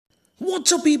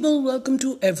What's up, people? Welcome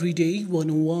to Everyday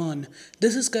 101.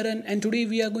 This is Karan, and today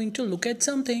we are going to look at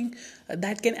something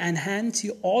that can enhance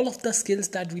you all of the skills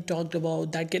that we talked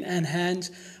about, that can enhance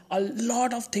a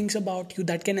lot of things about you,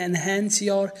 that can enhance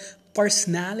your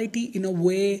personality in a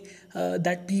way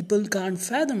that people can't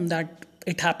fathom that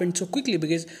it happened so quickly,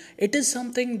 because it is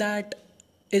something that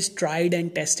is tried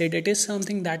and tested. It is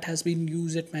something that has been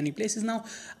used at many places. Now,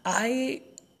 I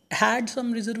had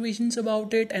some reservations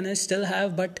about it and I still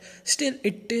have, but still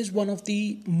it is one of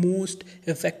the most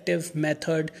effective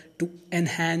method to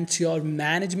enhance your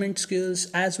management skills,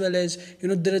 as well as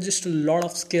there are just a lot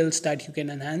of skills that you can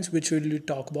enhance, which we'll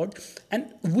talk about.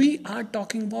 And we are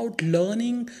talking about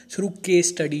learning through case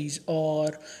studies,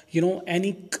 or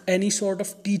any sort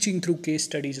of teaching through case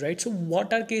studies, right? So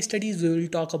what are case studies? We will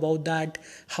talk about that,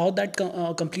 how that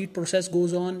complete process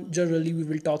goes on. Generally, we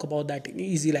will talk about that in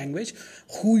easy language.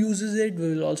 Who uses it?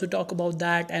 We will also talk about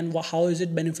that. And how is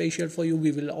it beneficial for you?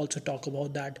 We will also talk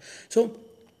about that. So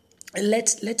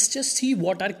let's just see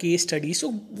what are case studies.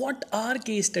 So what are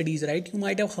case studies, right? You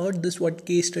might have heard this word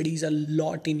case studies a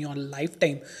lot in your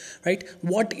lifetime, right?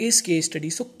 What is case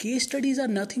studies? So case studies are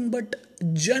nothing but,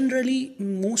 generally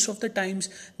most of the times,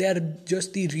 they are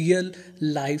just the real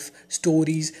life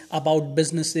stories about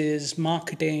businesses,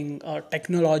 marketing,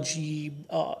 technology,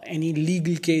 any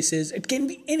legal cases. It can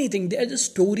be anything. They are just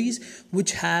stories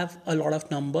which have a lot of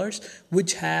numbers,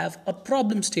 which have a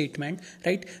problem statement,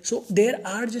 right? So there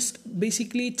are just,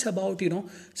 basically it's about,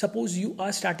 suppose you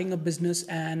are starting a business,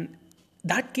 and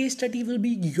that case study will be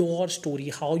your story,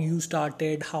 how you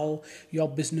started, how your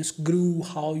business grew,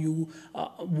 how you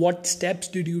what steps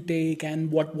did you take,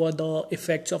 and what were the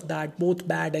effects of that, both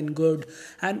bad and good,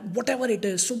 and whatever it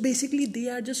is. So basically they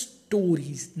are just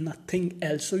stories, nothing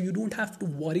else. So you don't have to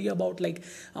worry about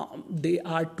they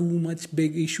are too much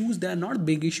big issues. They are not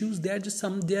big issues. They are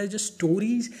just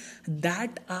stories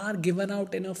that are given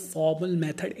out in a formal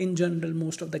method. In general,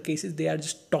 most of the cases, they are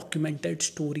just documented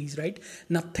stories, right?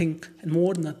 Nothing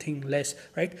more, nothing less,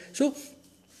 right? So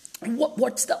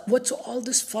what's all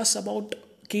this fuss about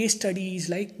case studies?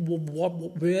 Like,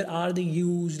 where are they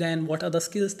used, and what are the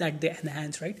skills that they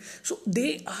enhance, right? So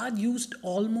they are used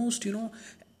almost,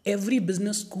 every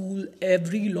business school,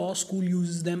 every law school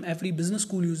uses them, every business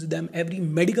school uses them, every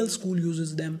medical school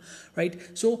uses them, right?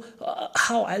 So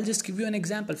how, I'll just give you an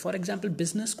example. For example,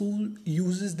 business school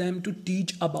uses them to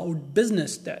teach about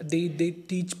business. They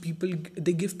teach people,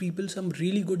 they give people some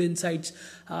really good insights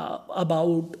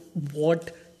about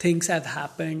what things have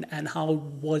happened and how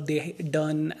were they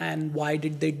done and why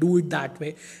did they do it that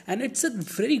way. And it's a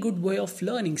very good way of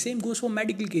learning. Same goes for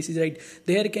medical cases, right?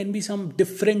 There can be some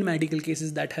different medical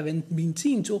cases that haven't been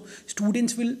seen, so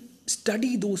students will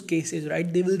study those cases,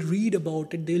 right? They will read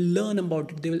about it, they'll learn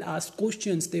about it, they will ask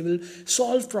questions, they will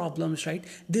solve problems, right?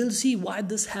 They'll see why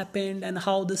this happened and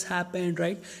how this happened,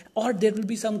 right? Or there will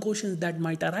be some questions that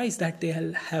might arise that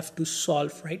they'll have to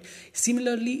solve, right?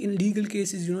 Similarly, in legal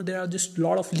cases, there are just a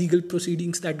lot of legal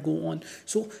proceedings that go on.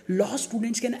 So law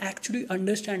students can actually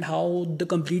understand how the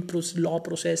complete law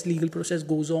process, legal process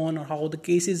goes on, or how the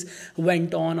cases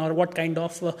went on, or what kind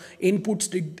of inputs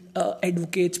did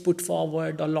advocates put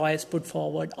forward, or lawyers put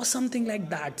forward, or something like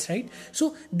that, right?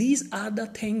 So these are the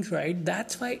things, right?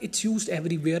 That's why it's used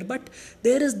everywhere. But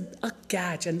there is a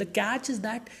catch, and the catch is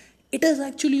that it is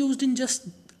actually used in just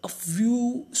a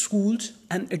few schools,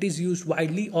 and it is used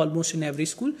widely, almost in every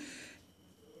school.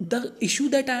 The issue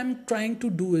that I'm trying to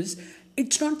do is,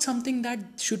 it's not something that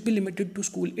should be limited to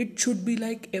school. It should be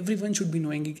like everyone should be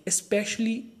knowing it,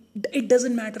 especially, it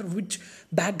doesn't matter which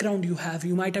background you have.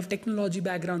 You might have technology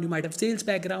background, you might have sales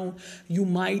background, you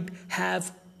might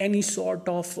have any sort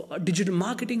of digital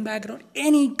marketing background,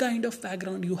 any kind of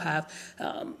background you have.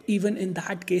 Even in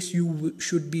that case, you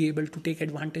should be able to take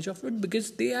advantage of it,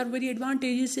 because they are very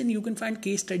advantageous, and you can find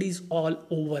case studies all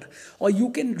over, or you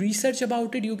can research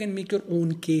about it, you can make your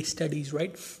own case studies,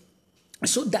 right?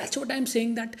 So that's what I'm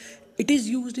saying, that it is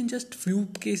used in just few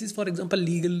cases. For example,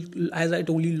 legal, as I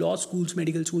told you, law schools,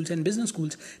 medical schools, and business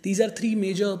schools. These are three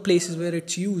major places where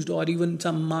it's used, or even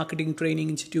some marketing training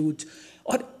institutes,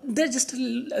 or there's just a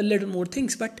little more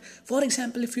things. But for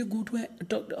example, if you go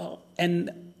to an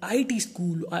IT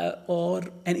school or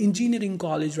an engineering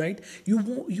college, right, you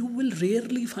will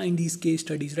rarely find these case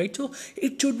studies, right? So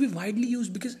it should be widely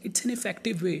used because it's an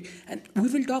effective way, and we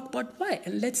will talk about why,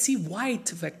 and let's see why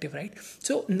it's effective, right?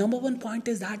 So number one point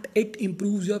is that it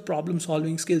improves your problem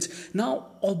solving skills. Now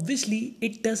obviously,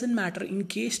 it doesn't matter in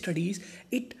case studies,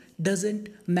 it doesn't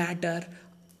matter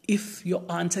if your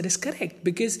answer is correct,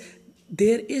 because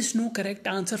there is no correct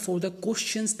answer for the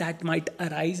questions that might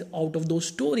arise out of those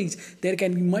stories. There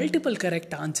can be multiple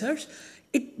correct answers.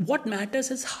 What matters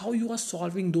is how you are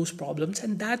solving those problems,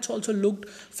 and that's also looked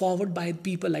forward by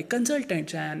people like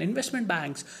consultants and investment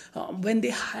banks. When they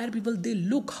hire people, they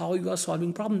look how you are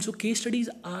solving problems. So case studies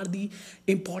are the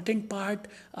important part.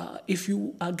 If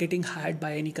you are getting hired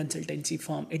by any consultancy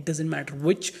firm, it doesn't matter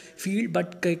which field,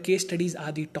 but case studies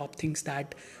are the top things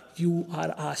that you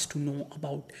are asked to know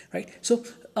about, right? So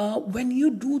when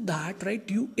you do that, right,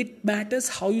 it matters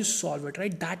how you solve it,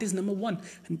 right? That is number one.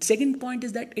 And second point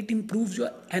is that it improves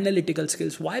your analytical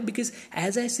skills. Why? Because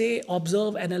as I say,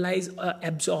 observe, analyze,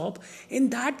 absorb. In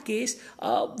that case,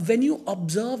 when you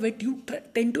observe it, you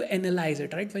tend to analyze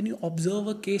it, right? When you observe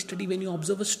a case study, when you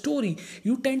observe a story,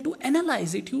 you tend to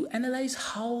analyze it. You analyze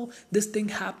how this thing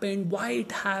happened, why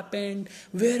it happened,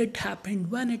 where it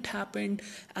happened, when it happened,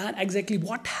 and exactly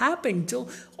what happened. So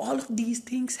all of these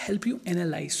things help you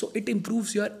analyze. So it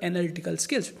improves your analytical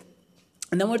skills.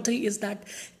 Number three is that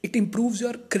it improves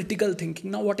your critical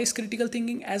thinking. Now, what is critical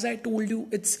thinking? As I told you,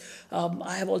 it's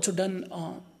I have also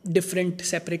done different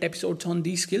separate episodes on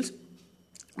these skills,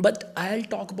 but I'll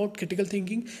talk about critical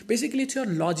thinking. Basically, it's your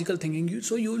logical thinking.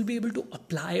 So you will be able to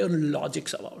apply your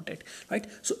logics about it, right?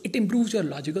 So it improves your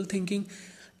logical thinking.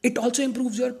 It also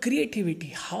improves your creativity.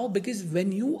 How? Because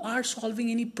when you are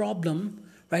solving any problem,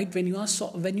 right, when you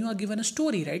are given a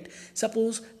story, right,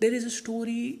 suppose there is a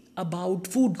story about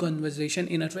food conversation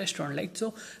in a restaurant, like,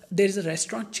 so there is a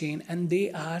restaurant chain and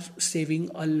they are saving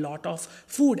a lot of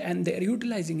food and they are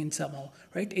utilizing in somehow,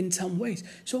 right, in some ways.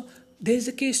 So there is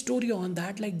a case story on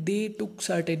that, like they took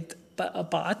certain a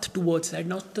path towards that.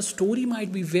 Now the story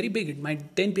might be very big, it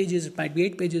might 10 pages, it might be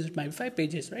 8 pages, it might be 5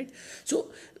 pages, right?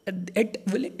 So it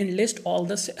will enlist all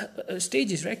the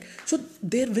stages, right? So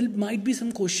there might be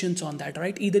some questions on that,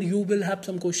 right? Either you will have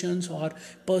some questions, or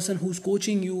person who's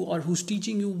coaching you or who's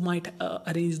teaching you might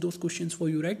arrange those questions for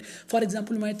you, right? For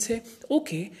example, you might say,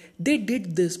 okay, they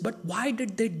did this, but why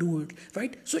did they do it,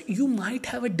 right? So you might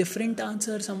have a different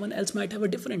answer, someone else might have a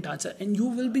different answer, and you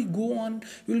will go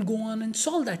on and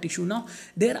solve that issue. Now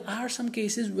there are some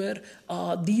cases where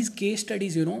these case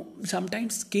studies,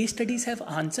 sometimes case studies have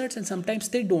answers and sometimes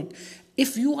they don't.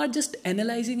 If you are just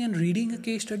analyzing and reading a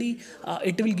case study,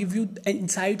 it will give you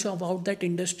insights about that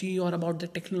industry or about the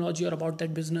technology or about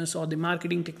that business or the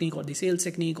marketing technique or the sales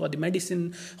technique or the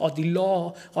medicine or the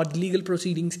law or the legal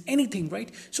proceedings, anything,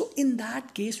 right? So in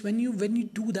that case, when you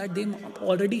do that, they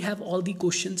already have all the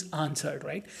questions answered,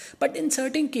 right? But in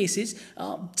certain cases,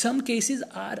 some cases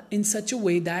are in such a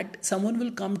way that someone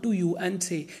will come to you and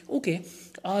say, okay,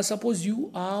 suppose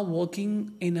you are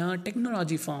working in a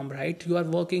technology firm, right? You are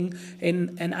working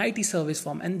in an IT service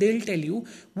firm, and they'll tell you,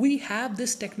 we have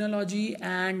this technology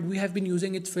and we have been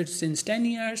using it since 10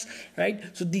 years, right?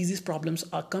 So these problems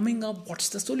are coming up. What's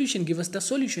the solution? Give us the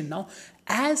solution. Now,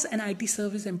 as an IT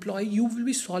service employee, you will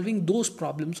be solving those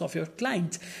problems of your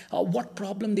clients. What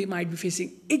problem they might be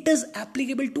facing. It is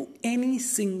applicable to any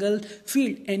single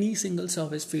field, any single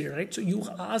service field, right? So you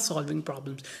are solving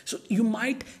problems. So you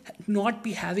might not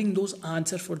be having those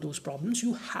answers for those problems.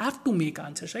 You have to make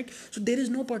answers, right? So there is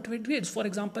no perfect way. For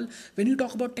example, when you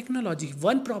talk about technology,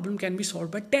 one problem can be solved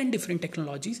by 10 different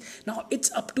technologies. Now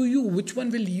it's up to you, which one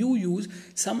will you use.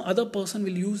 Some other person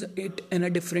will use it in a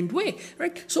different way,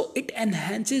 right? So it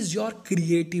enhances your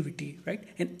creativity, right?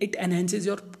 And it enhances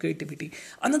your creativity.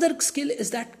 Another skill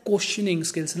is that questioning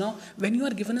skills. Now when you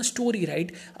are given a story, right,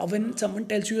 when someone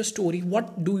tells you a story,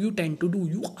 what do you tend to do?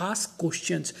 You ask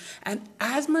questions, and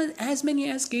as many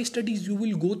as case studies you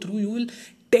will go through, you will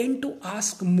tend to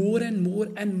ask more and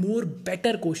more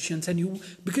better questions, and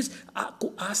because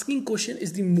asking question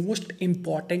is the most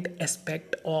important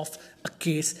aspect of a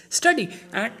case study.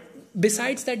 And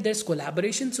besides that, there's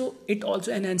collaboration. So it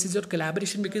also enhances your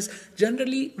collaboration, because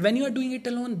generally when you are doing it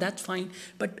alone, that's fine,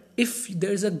 but if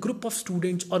there's a group of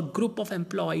students or group of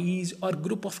employees or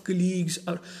group of colleagues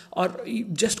or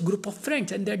just group of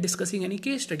friends, and they're discussing any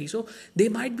case study, so they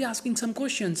might be asking some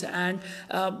questions, and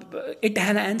it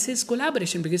enhances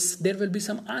collaboration, because there will be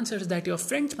some answers that your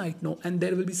friends might know, and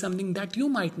there will be something that you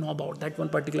might know about that one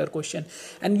particular question,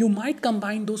 and you might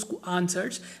combine those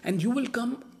answers, and you will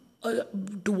come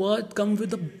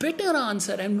with a better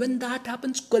answer. And when that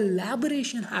happens,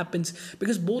 collaboration happens,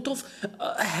 because both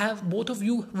of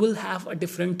you will have a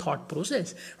different thought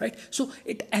process, right? So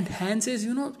it enhances,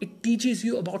 it teaches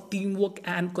you about teamwork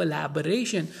and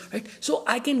collaboration, right? So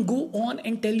I can go on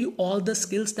and tell you all the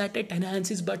skills that it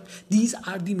enhances, but these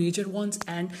are the major ones,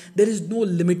 and there is no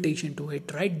limitation to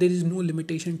it, right? There is no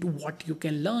limitation to what you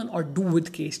can learn or do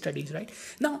with case studies, right?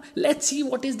 Now let's see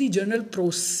what is the general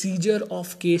procedure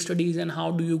of case studies and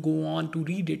how do you go on to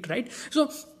read it, right? So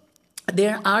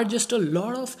there are just a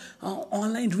lot of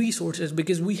online resources,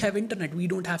 because we have internet, we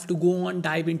don't have to go on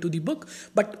dive into the book.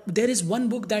 But there is one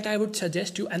book that I would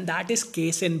suggest you, and that is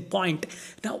Case in Point.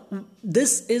 Now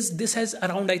this has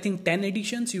around, I think, 10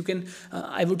 editions. You can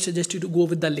I would suggest you to go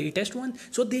with the latest one.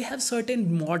 So they have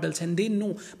certain models and they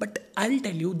know, but I'll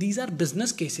tell you, these are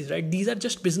business cases, right? These are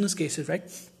just business cases, right?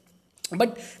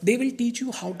 But they will teach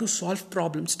you how to solve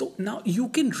problems. So now you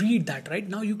can read that, right?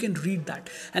 Now you can read that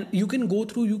and you can go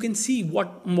through, you can see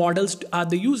what models are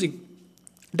they using.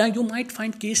 Now you might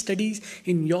find case studies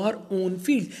in your own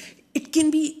field. It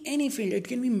can be any field. It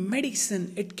can be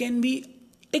medicine, it can be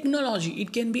technology,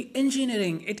 it can be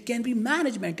engineering, it can be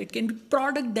management, it can be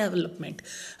product development,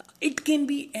 it can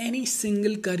be any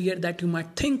single career that you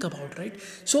might think about, right?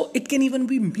 So it can even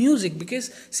be music,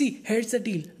 because see, here's the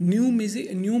deal: new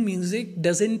music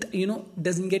doesn't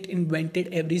get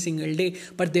invented every single day.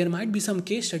 But there might be some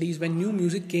case studies when new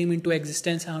music came into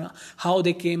existence, how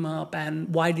they came up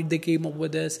and why did they came up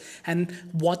with this, and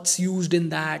what's used in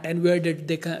that, and where did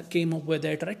they came up with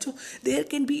it, right? So there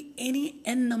can be any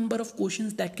n number of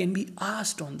questions that can be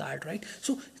asked on that, right?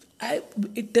 So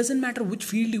it doesn't matter which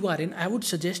field you are in. I would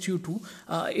suggest you to,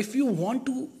 if you want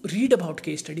to read about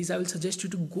case studies, I will suggest you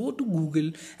to go to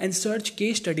Google and search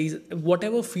case studies,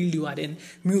 whatever field you are in: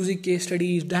 music case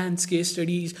studies, dance case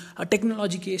studies,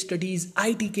 technology case studies,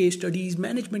 IT case studies,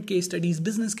 management case studies,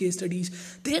 business case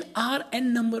studies. There are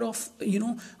n number of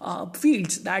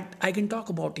fields that I can talk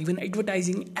about. Even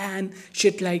advertising and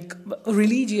shit, like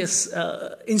religious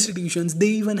institutions, they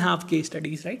even have case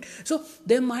studies, right? So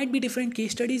there might be different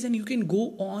case studies, and you can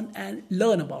go on and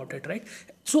learn about it, right?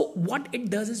 So what it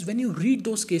does is, when you read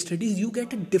those case studies, you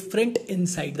get a different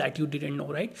insight that you didn't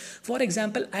know, right? For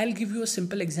example, I'll give you a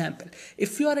simple example.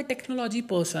 If you are a technology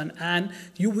person and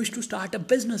you wish to start a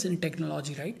business in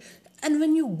technology, right? And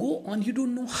when you go on, you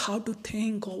don't know how to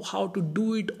think or how to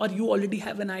do it, or you already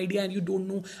have an idea and you don't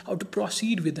know how to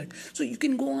proceed with it. So you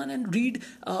can go on and read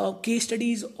case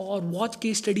studies, or watch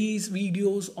case studies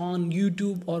videos on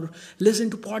YouTube, or listen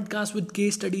to podcasts with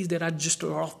case studies. There are just a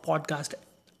lot of podcasts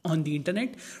on the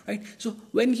internet, right? So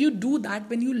when you do that,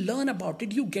 when you learn about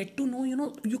it, you get to know,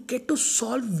 you get to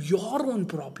solve your own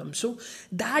problem. So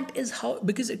that is how,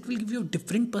 because it will give you a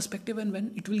different perspective, and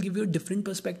when it will give you a different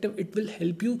perspective, it will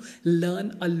help you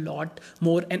learn a lot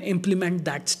more and implement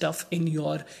that stuff in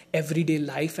your everyday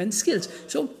life and skills.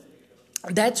 So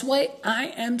that's why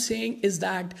I am saying is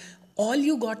that all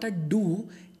you gotta do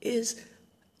is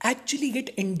actually get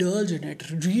indulged in it,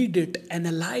 read it,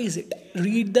 analyze it,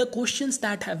 read the questions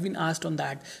that have been asked on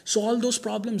that, solve those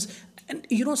problems. And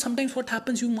sometimes what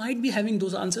happens, you might be having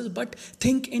those answers, but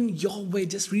think in your way.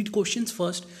 Just read questions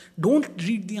first, don't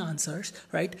read the answers,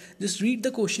 right? Just read the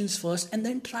questions first, and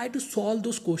then try to solve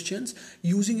those questions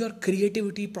using your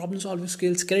creativity, problem solving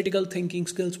skills, critical thinking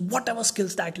skills, whatever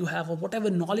skills that you have, or whatever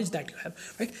knowledge that you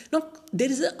have, right? Now there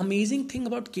is an amazing thing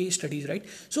about case studies, right?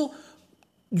 So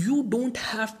you don't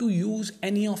have to use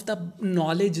any of the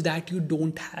knowledge that you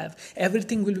don't have.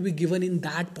 Everything will be given in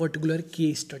that particular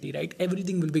case study, right?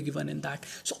 Everything will be given in that.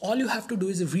 So all you have to do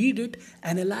is read it,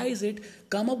 analyze it,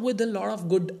 come up with a lot of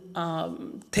good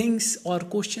things or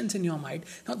questions in your mind.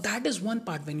 Now that is one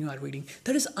part. When you are reading,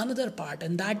 there is another part,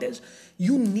 and that is,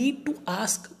 you need to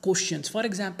ask questions. For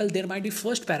example, there might be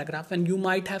first paragraph, and you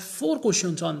might have 4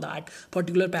 questions on that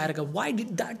particular paragraph. Why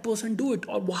did that person do it,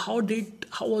 or how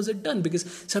was it done? Because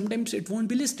sometimes it won't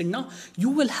be listed. Now you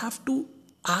will have to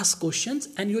ask questions,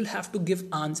 and you'll have to give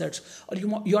answers, or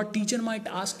your teacher might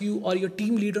ask you, or your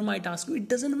team leader might ask you. It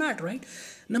doesn't matter, right?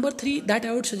 Number 3 that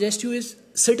I would suggest you is,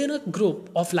 sit in a group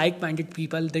of like-minded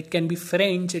people. That can be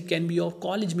friends, it can be your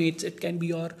college mates, it can be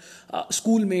your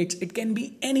schoolmates, it can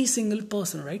be any single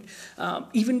person, right?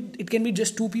 Even it can be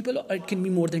just 2 people, or it can be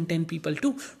more than 10 people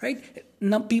too, right?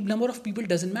 Number of people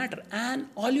doesn't matter. And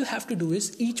all you have to do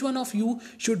is, each one of you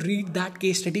should read that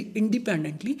case study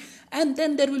independently, and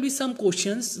then there will be some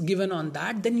questions given on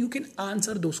that. Then you can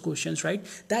answer those questions, right?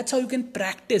 That's how you can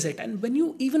practice it. And when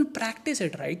you even practice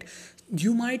it, right,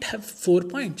 you might have 4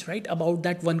 points, right, about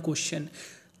that one question.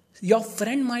 Your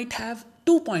friend might have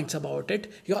 2 points about it.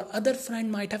 Your other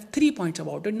friend might have 3 points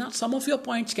about it. Now some of your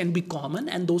points can be common,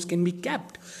 and those can be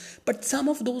kept, but some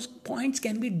of those points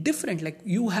can be different. Like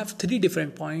you have 3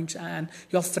 different points, and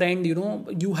your friend,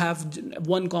 you have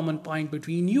one common point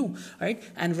between you, right?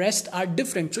 And rest are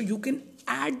different. So you can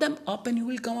add them up and you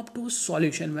will come up to a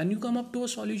solution. When you come up to a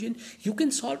solution, you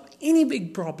can solve any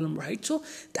big problem, right? So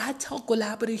that's how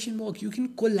collaboration works. You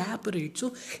can collaborate.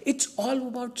 So it's all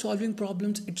about solving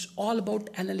problems. It's all about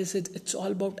analysis. It's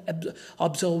all about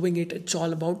observing it. It's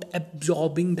all about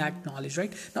absorbing that knowledge,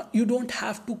 right? Now you don't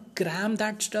have to cram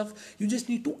that stuff. You just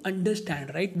need to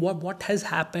understand, right, what has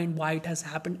happened, why it has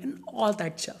happened, and all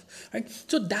that stuff, right?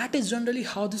 So that is generally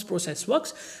how this process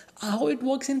works. How it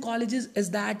works in colleges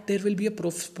is that there will be a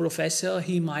professor.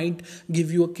 He might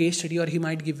give you a case study, or he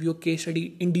might give you a case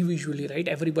study individually, right?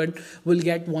 Everyone will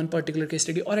get one particular case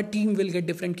study, or a team will get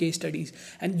different case studies,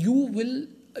 and you will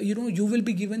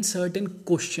be given certain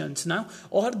questions now,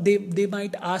 or they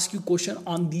might ask you question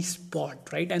on the spot,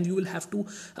 right? And you will have to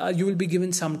you will be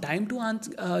given some time to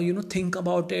answer, think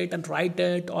about it and write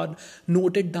it or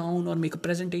note it down or make a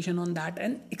presentation on that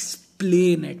and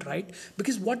explain it, right?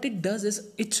 Because what it does is,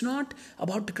 it's not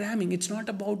about cramming, it's not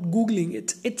about googling,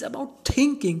 it's about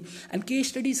thinking, and case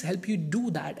studies help you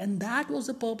do that. And that was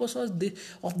the purpose of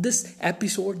this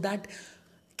episode, that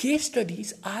case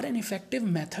studies are an effective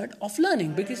method of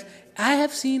learning. Because I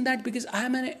have seen that, because I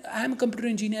am a computer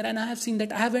engineer, and I have seen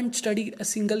that I haven't studied a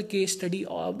single case study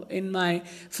in my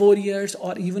 4 years,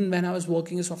 or even when I was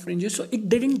working as a software engineer. So it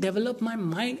didn't develop my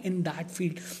mind in that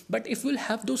field. But if you'll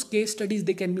have those case studies,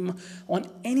 they can be on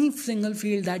any single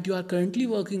field that you are currently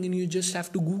working in. You just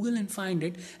have to Google and find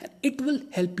it, and it will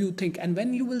help you think. And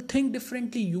when you will think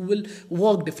differently, you will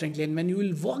work differently. And when you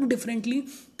will work differently,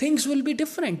 things will be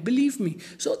different, believe me.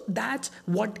 So that's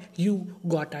what you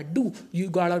gotta do. You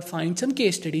gotta find some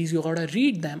case studies, you gotta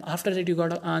read them. After that, you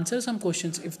gotta answer some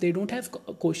questions if they don't have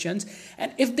questions.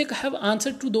 And if they have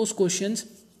answered to those questions,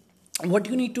 what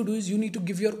you need to do is you need to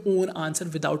give your own answer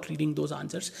without reading those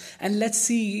answers, and let's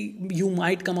see, you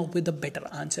might come up with a better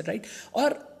answer, right?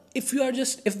 Or if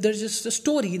there's just a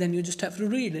story, then you just have to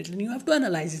read it and you have to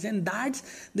analyze it. And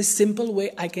that's the simple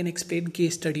way I can explain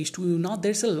case studies to you. Now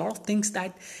there's a lot of things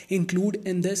that include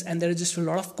in this, and there is just a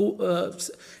lot of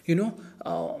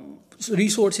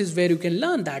resources where you can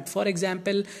learn that. For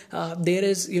example, there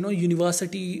is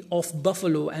University of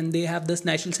Buffalo, and they have this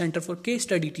National Center for Case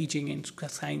Study Teaching in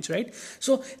Science, right?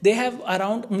 So they have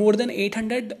around more than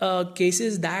 800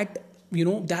 cases that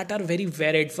that are very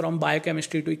varied, from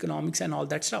biochemistry to economics and all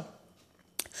that stuff.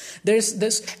 There's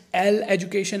this L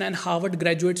Education and Harvard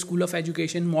Graduate School of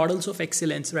Education Models of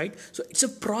Excellence, right? So it's a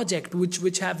project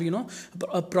which have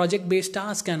a project based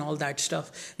task and all that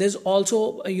stuff. There's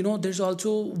also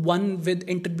one with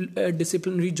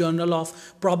Interdisciplinary Journal of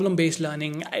Problem Based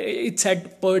Learning. It's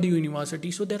at Purdue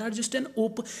University. So there are just an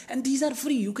open, and these are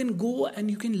free. You can go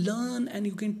and you can learn and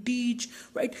you can teach,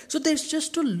 right? So there's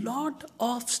just a lot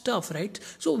of stuff, right?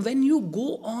 So when you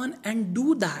go on and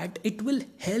do that, it will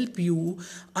help you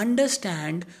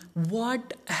understand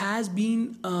what has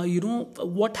been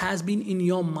in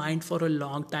your mind for a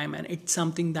long time, and it's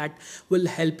something that will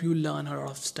help you learn a lot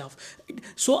of stuff.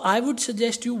 So what I would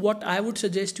suggest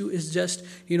you is just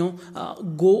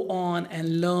go on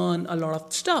and learn a lot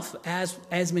of stuff,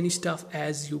 as many stuff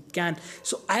as you can.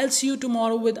 So I'll see you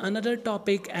tomorrow with another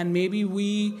topic, and maybe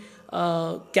we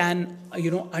can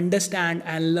understand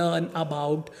and learn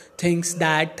about things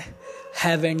that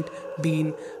haven't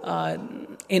been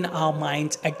in our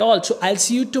minds at all. So I'll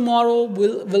see you tomorrow.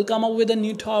 We'll come up with a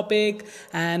new topic,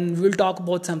 and we'll talk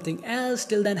about something else.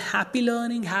 Till then, happy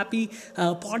learning, happy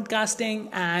podcasting,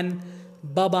 and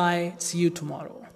bye bye. See you tomorrow.